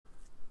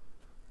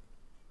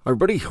Hi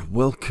everybody,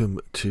 welcome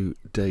to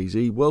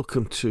DayZ.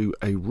 Welcome to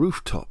a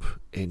rooftop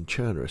in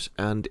Chernerus,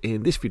 and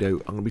in this video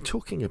I'm going to be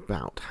talking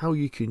about how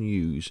you can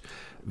use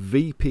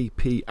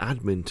VPP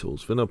admin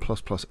tools, Vanilla++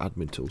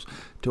 admin tools,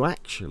 to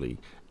actually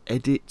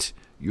edit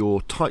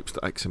your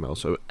Types.xml,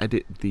 so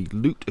edit the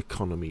loot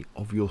economy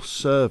of your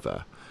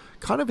server,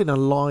 kind of in a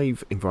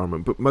live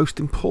environment, but most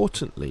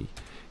importantly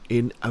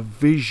in a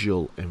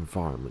visual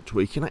environment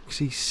where you can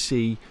actually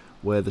see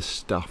where the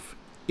stuff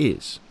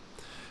is.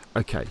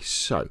 Okay,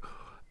 so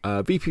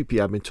VPP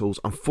admin tools,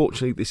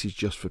 unfortunately this is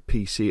just for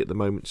PC at the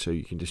moment, so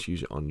you can just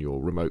use it on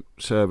your remote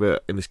server.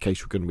 In this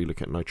case we're going to be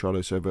looking at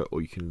Nitrado server,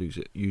 or you can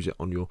use it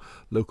on your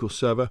local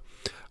server.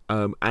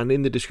 And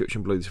in the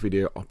description below this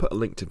video I'll put a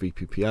link to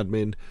VPP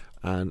admin,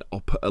 and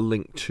I'll put a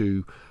link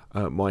to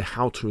my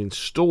how to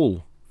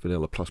install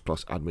Vanilla++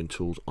 admin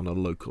tools on a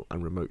local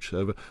and remote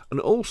server, and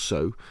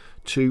also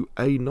to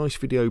a nice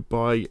video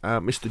by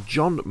Mr.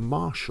 John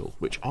Marshall,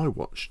 which I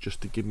watched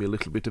just to give me a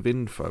little bit of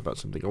info about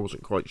something I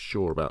wasn't quite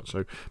sure about.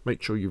 So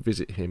make sure you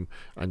visit him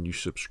and you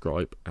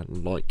subscribe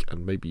and like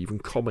and maybe even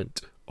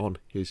comment on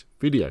his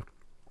video.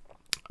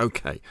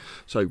 Okay,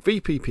 so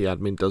VPP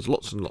admin does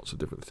lots and lots of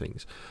different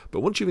things, but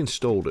once you've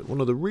installed it,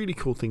 one of the really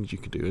cool things you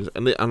can do is,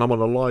 and I'm on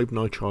a live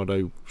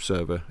Nitrado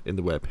server in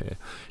the web here,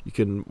 you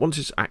can, once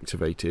it's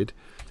activated,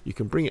 you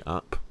can bring it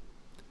up,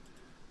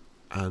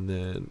 and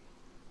then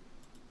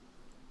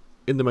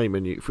in the main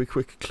menu, if we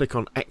click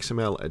on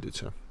XML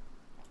editor,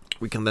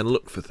 we can then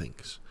look for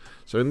things.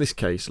 So in this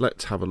case,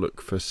 let's have a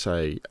look for,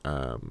 say,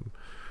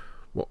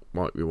 what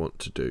might we want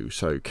to do?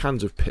 So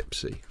cans of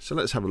Pepsi. So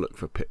let's have a look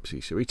for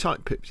Pepsi. So we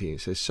type Pepsi and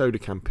it says soda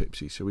can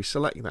Pepsi. So we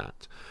select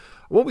that.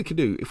 What we can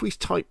do, if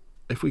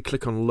we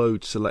click on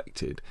load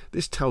selected,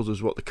 this tells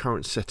us what the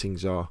current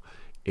settings are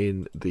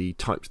in the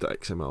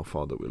Types.xml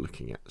file that we're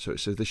looking at. So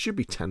it says there should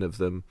be 10 of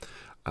them,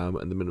 and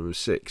the minimum is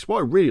 6. What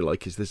I really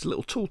like is there's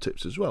little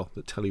tooltips as well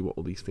that tell you what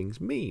all these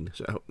things mean.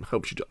 So it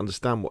helps you to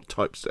understand what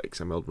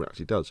Types.xml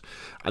actually does.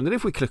 And then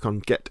if we click on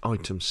get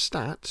item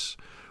stats,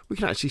 we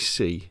can actually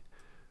see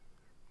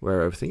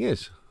where everything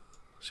is.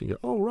 So you go,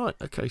 oh right,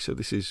 okay, so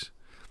this is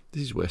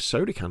where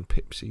soda can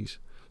Pepsis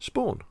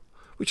spawn,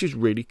 which is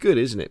really good,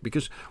 isn't it?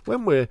 Because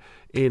when we're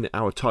in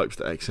our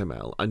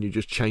Types.xml and you're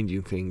just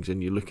changing things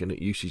and you're looking at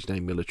usage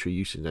name military,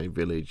 usage name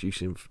village,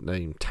 usage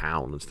name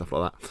town and stuff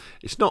like that,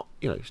 it's not,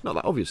 it's not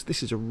that obvious.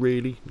 This is a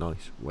really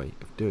nice way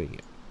of doing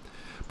it.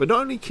 But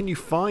not only can you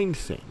find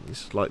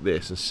things like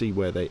this and see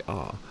where they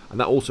are, and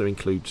that also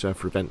includes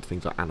for event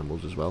things like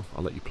animals as well.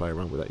 I'll let you play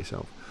around with that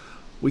yourself.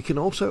 We can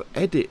also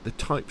edit the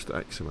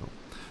Types.xml.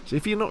 So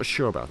if you're not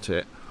sure about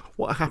it,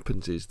 what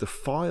happens is the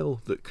file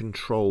that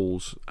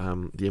controls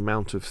the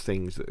amount of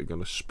things that are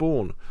going to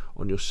spawn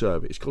on your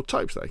server is called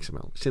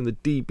Types.xml. It's in the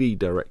DB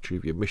directory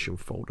of your mission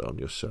folder on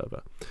your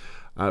server.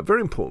 Very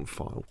important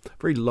file,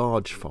 very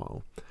large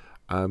file,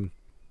 and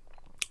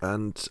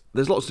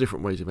there's lots of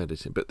different ways of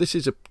editing. But this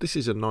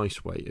is a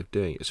nice way of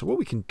doing it. So what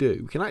we can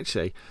do, we can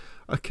actually say,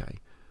 okay,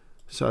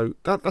 so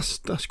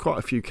that's quite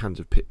a few cans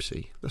of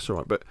Pepsi. That's all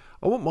right, but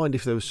I wouldn't mind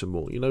if there was some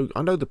more.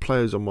 I know the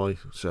players on my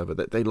server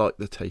that they like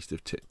the taste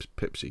of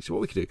Pepsi. So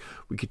what we could do,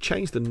 we could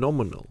change the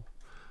nominal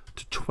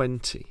to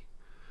 20,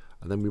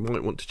 and then we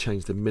might want to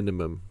change the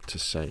minimum to,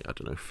 say, I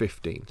don't know,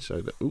 15.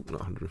 So that, not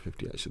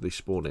 158. So they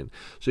spawn in.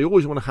 So you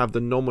always want to have the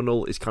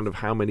nominal is kind of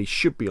how many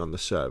should be on the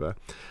server,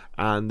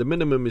 and the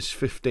minimum is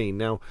 15.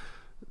 Now,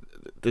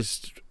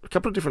 there's a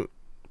couple of different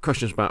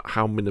questions about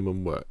how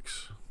minimum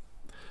works.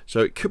 So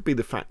it could be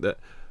the fact that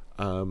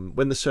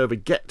when the server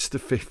gets to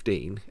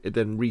 15, it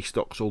then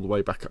restocks all the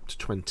way back up to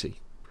 20.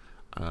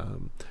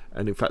 And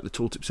in fact, the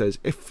tooltip says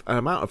if an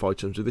amount of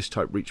items of this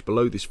type reach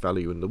below this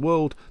value in the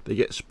world, they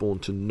get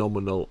spawned to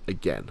nominal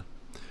again.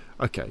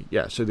 Okay,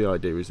 yeah, so the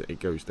idea is that it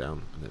goes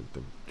down and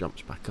then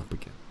jumps back up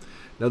again.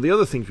 Now the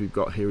other things we've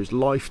got here is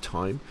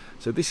lifetime.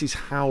 So this is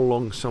how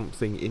long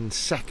something in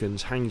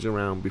seconds hangs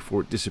around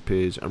before it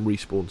disappears and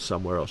respawns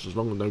somewhere else, as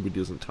long as nobody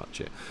doesn't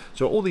touch it.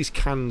 So all these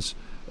cans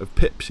of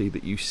Pepsi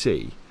that you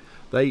see,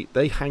 they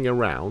hang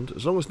around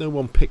as long as no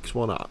one picks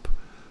one up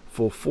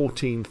for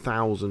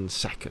 14,000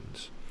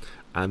 seconds,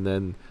 and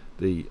then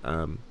the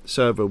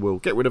server will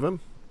get rid of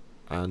them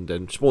and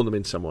then spawn them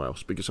in somewhere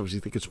else, because obviously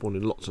they could spawn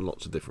in lots and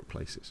lots of different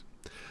places.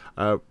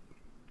 What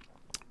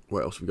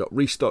else we got?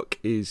 Restock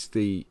is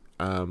the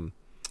bulk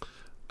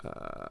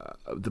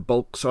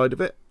side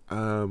of it.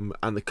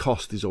 And the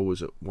cost is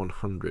always at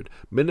 100.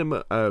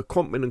 Minimum,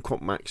 quant min and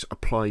quant max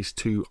applies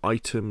to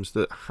items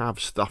that have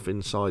stuff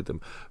inside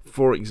them.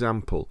 For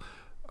example,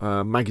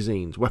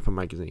 magazines, weapon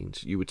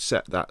magazines, you would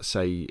set that,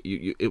 say,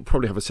 it'll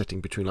probably have a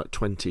setting between like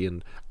 20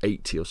 and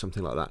 80 or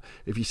something like that.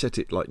 If you set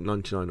it like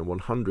 99 and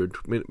 100,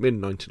 min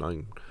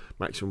 99,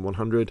 maximum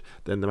 100,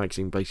 then the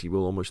magazine basically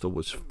will almost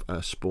always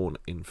spawn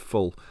in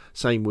full.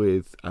 Same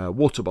with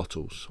water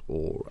bottles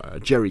or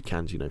jerry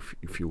cans,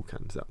 fuel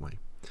cans that way.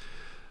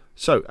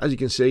 So as you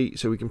can see,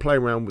 so we can play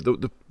around with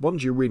the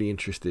ones you're really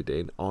interested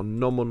in are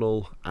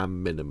nominal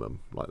and minimum,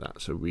 like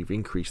that. So we've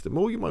increased them,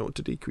 or you might want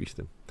to decrease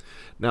them.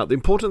 Now, the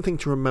important thing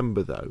to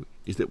remember though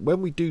is that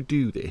when we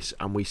do this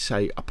and we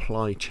say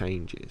apply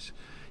changes,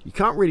 you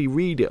can't really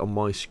read it on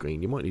my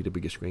screen. You might need a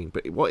bigger screen,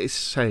 but what it's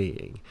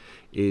saying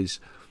is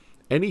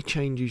any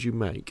changes you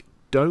make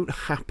don't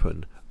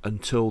happen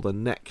until the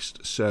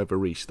next server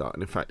restart.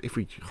 And in fact, if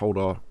we hold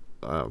our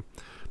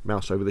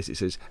mouse over this, it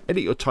says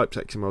edit your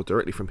Types.xml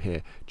directly from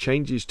here.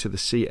 Changes to the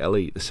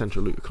CLE, the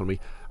central loot economy,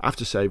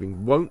 after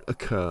saving won't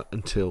occur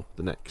until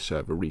the next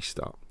server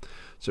restart.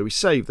 So we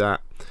save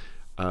that.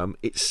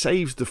 It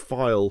saves the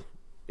file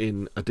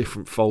in a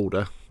different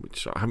folder,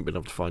 which I haven't been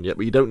able to find yet,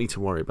 but you don't need to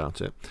worry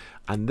about it.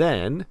 And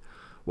then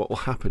what will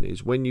happen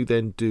is when you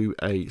then do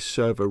a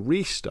server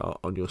restart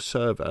on your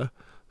server,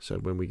 so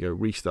when we go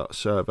restart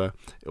server,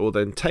 it will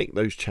then take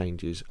those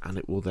changes and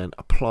it will then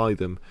apply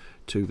them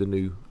to the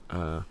new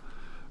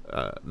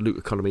loot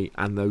economy,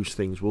 and those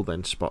things will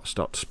then start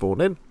to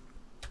spawn in,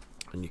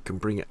 and you can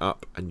bring it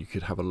up and you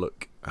could have a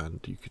look and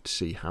you could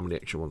see how many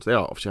extra ones they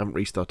are. Obviously I haven't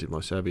restarted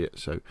my server yet,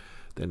 so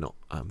they're not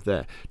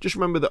there. Just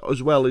remember that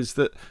as well is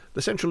that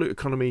the central loot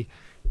economy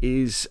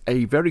is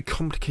a very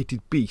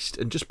complicated beast,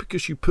 and just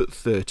because you put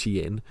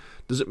 30 in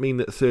doesn't mean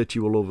that 30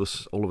 will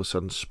all of a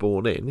sudden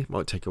spawn in. It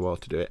might take a while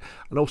to do it.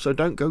 And also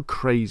don't go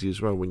crazy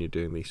as well when you're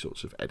doing these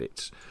sorts of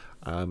edits.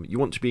 You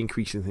want to be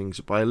increasing things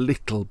by a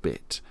little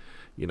bit.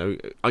 You know,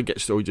 I get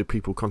stories of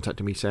people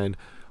contacting me saying,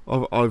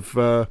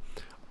 I've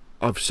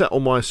set all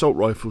my assault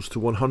rifles to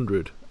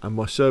 100 and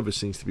my server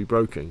seems to be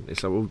broken.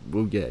 It's like,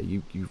 well yeah,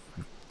 you've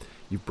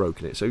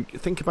broken it. So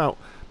think about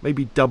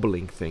maybe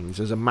doubling things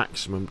as a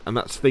maximum, and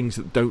that's things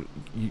that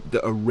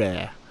that are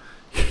rare.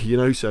 You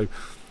know, so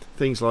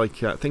things like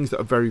things that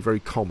are very, very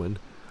common,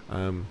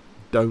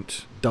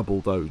 don't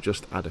double those,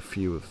 just add a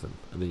few of them,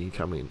 and then you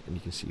come in and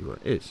you can see where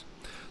it is.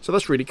 So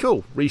that's really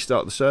cool.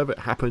 Restart the server, it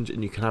happens,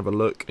 and you can have a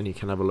look, and you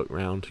can have a look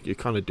around. You're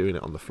kind of doing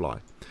it on the fly.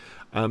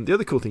 The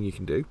other cool thing you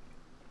can do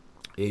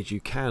is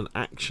you can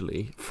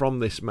actually, from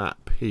this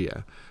map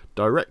here,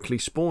 directly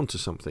spawn to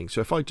something.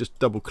 So if I just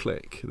double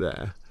click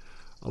there,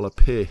 I'll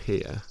appear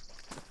here,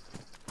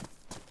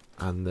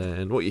 and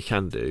then what you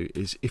can do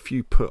is if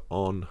you put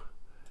on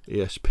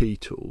ESP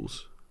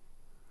tools,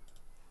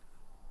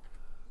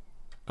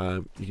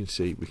 we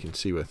can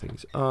see where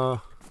things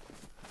are,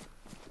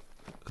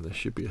 and there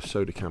should be a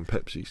soda can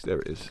Pepsi's. There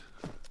it is,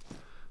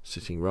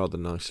 sitting rather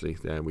nicely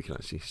there, and we can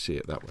actually see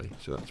it that way.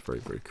 So that's very,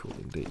 very cool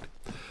indeed.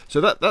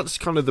 So that's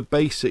kind of the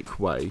basic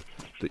way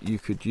that you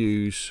could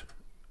use.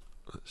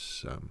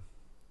 Let's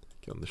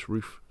get on this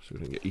roof so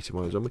we don't get eaten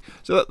by a zombie.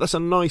 So that's a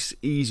nice,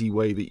 easy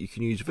way that you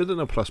can use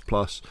Vanilla++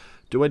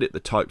 to edit the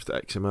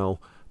Types.xml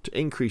to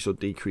increase or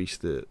decrease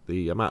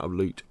the amount of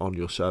loot on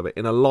your server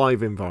in a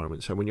live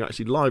environment. So when you're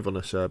actually live on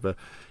a server,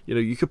 you know,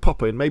 you could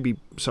pop in, maybe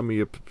some of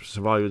your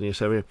survivors in your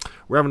server,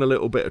 we're having a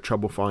little bit of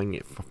trouble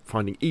finding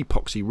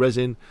epoxy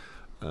resin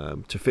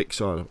to fix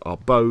our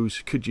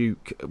bows.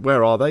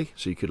 Where are they?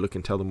 So you could look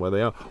and tell them where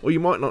they are. Or you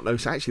might not know,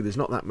 so actually there's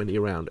not that many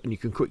around, and you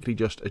can quickly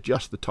just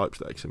adjust the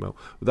Types.xml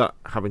without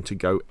having to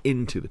go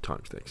into the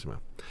Types.xml.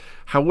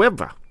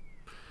 However,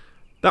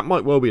 that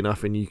might well be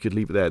enough and you could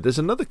leave it there. There's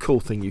another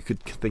cool thing you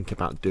could think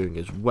about doing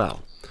as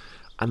well,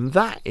 and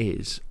that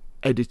is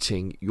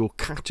editing your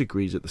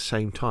categories at the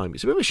same time.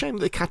 It's a bit of a shame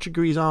that the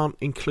categories aren't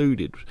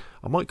included.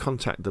 I might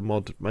contact the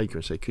mod maker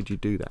and say, could you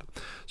do that?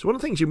 So one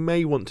of the things you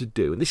may want to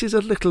do, and this is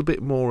a little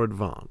bit more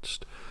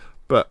advanced,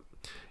 but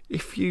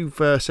if you've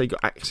say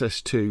got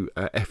access to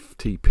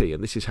FTP,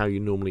 and this is how you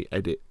normally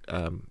edit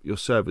your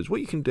servers,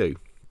 what you can do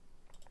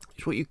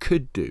is, what you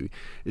could do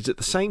is at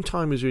the same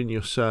time as you're in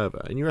your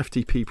server, in your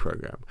FTP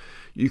program,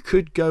 you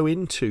could go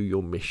into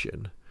your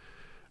mission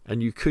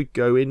and you could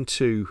go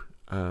into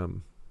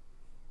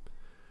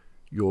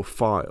your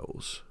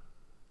files,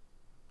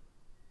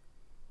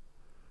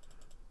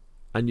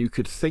 and you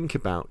could think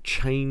about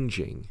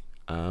changing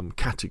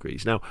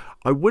categories. Now,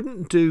 I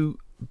wouldn't do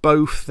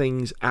both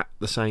things at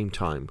the same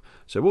time.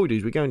 So what we do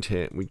is we go into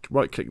here and we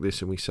right click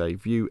this and we say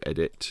view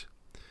edit,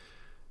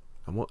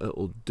 and what it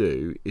will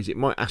do is it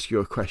might ask you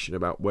a question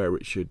about where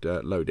it should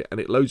load it, and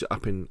it loads it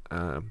up in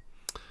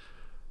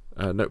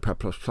Notepad++.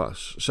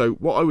 So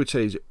what I would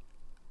say is,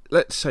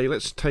 let's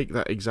take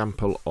that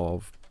example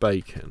of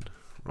bacon,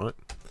 right?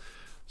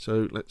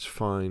 So let's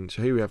find,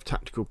 so here we have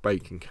tactical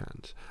bacon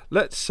cans.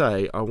 Let's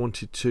say I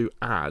wanted to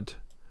add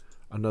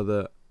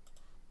another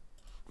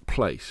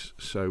place,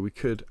 so we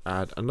could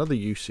add another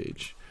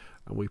usage,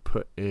 and we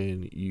put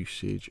in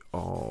usage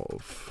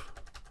of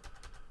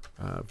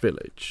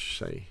village,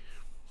 say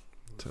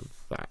to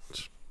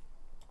that.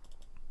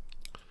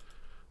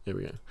 There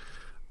we go.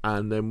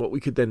 And then what we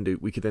could then do,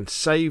 we could then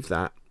save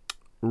that,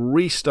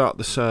 restart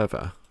the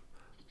server,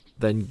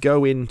 then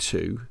go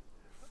into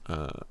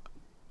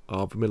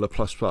our Vanilla++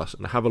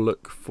 and have a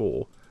look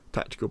for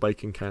tactical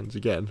bacon cans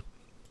again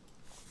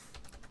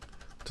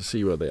to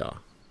see where they are.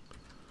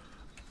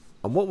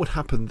 And what would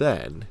happen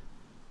then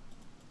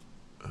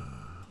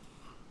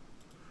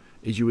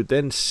is you would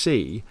then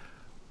see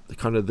the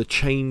kind of the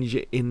change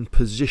in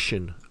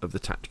position of the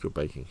tactical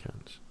bacon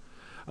cans,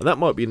 and that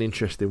might be an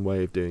interesting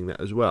way of doing that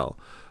as well.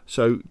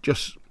 So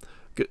just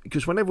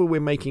because whenever we're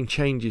making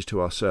changes to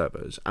our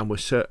servers and we're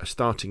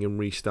starting and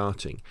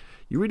restarting,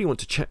 you really want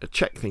to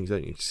check things,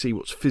 don't you, to see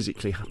what's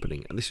physically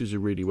happening, and this is a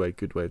really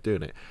good way of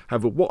doing it.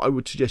 However, what I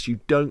would suggest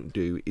you don't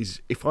do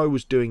is, if I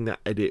was doing that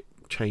edit,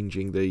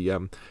 changing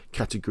the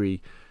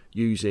category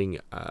using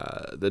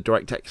the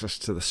direct access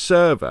to the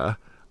server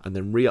and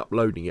then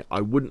re-uploading it,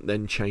 I wouldn't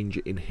then change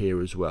it in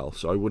here as well.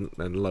 So I wouldn't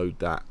then load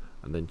that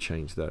and then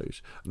change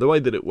those. The way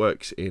that it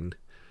works in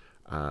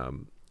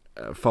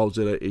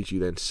FileZilla is you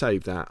then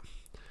save that,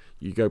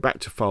 you go back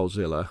to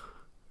FileZilla,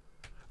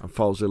 and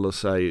FileZilla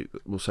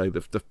will say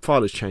the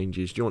file has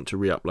changes, do you want to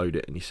re-upload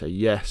it, and you say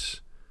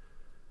yes,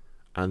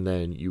 and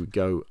then you would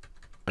go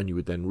and you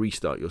would then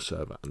restart your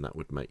server, and that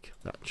would make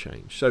that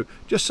change. So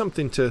just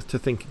something to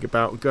think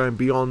about, going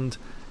beyond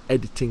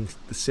editing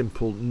the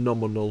simple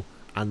nominal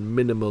and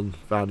minimum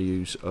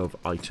values of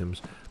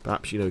items.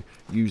 Perhaps, you know,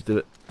 use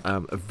the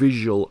a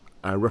visual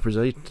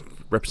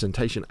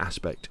representation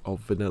aspect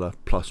of Vanilla++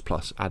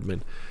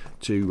 admin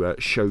to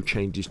show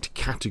changes to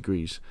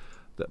categories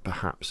that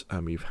perhaps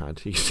you've had.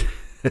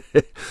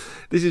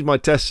 This is my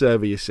test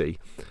server, you see,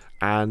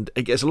 and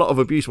it gets a lot of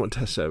abuse on my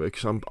test server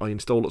because I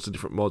install lots of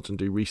different mods and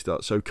do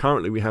restarts. So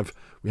currently we have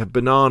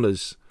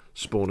bananas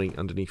spawning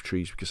underneath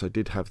trees because I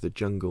did have the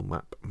jungle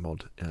map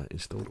mod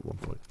installed at one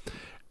point.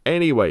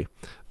 Anyway,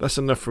 that's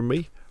enough from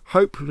me.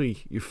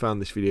 Hopefully you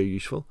found this video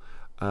useful.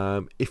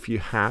 If you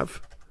have,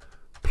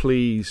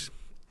 please,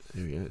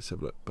 here we go, let's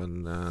have a look.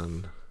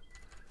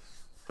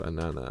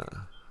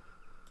 Banana.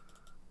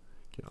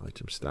 Get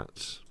item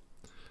stats.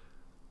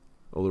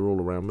 Oh, they're all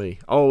around me.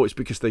 Oh, it's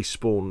because they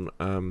spawn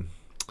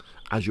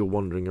as you're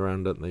wandering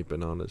around, don't they,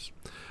 bananas?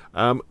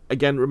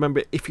 Again,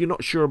 remember, if you're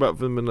not sure about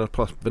Vanilla++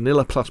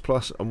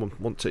 and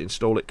want to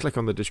install it, click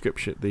on the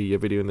description, the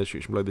video in the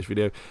description below this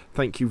video.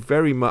 Thank you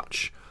very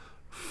much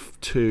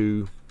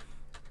to,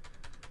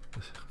 I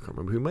can't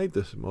remember who made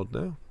this mod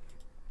now.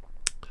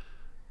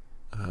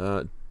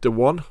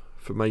 DeWan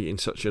for making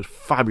such a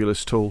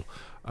fabulous tool.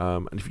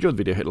 And if you enjoyed the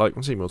video, hit like,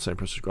 and see more, same,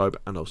 press subscribe,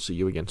 and I'll see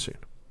you again soon.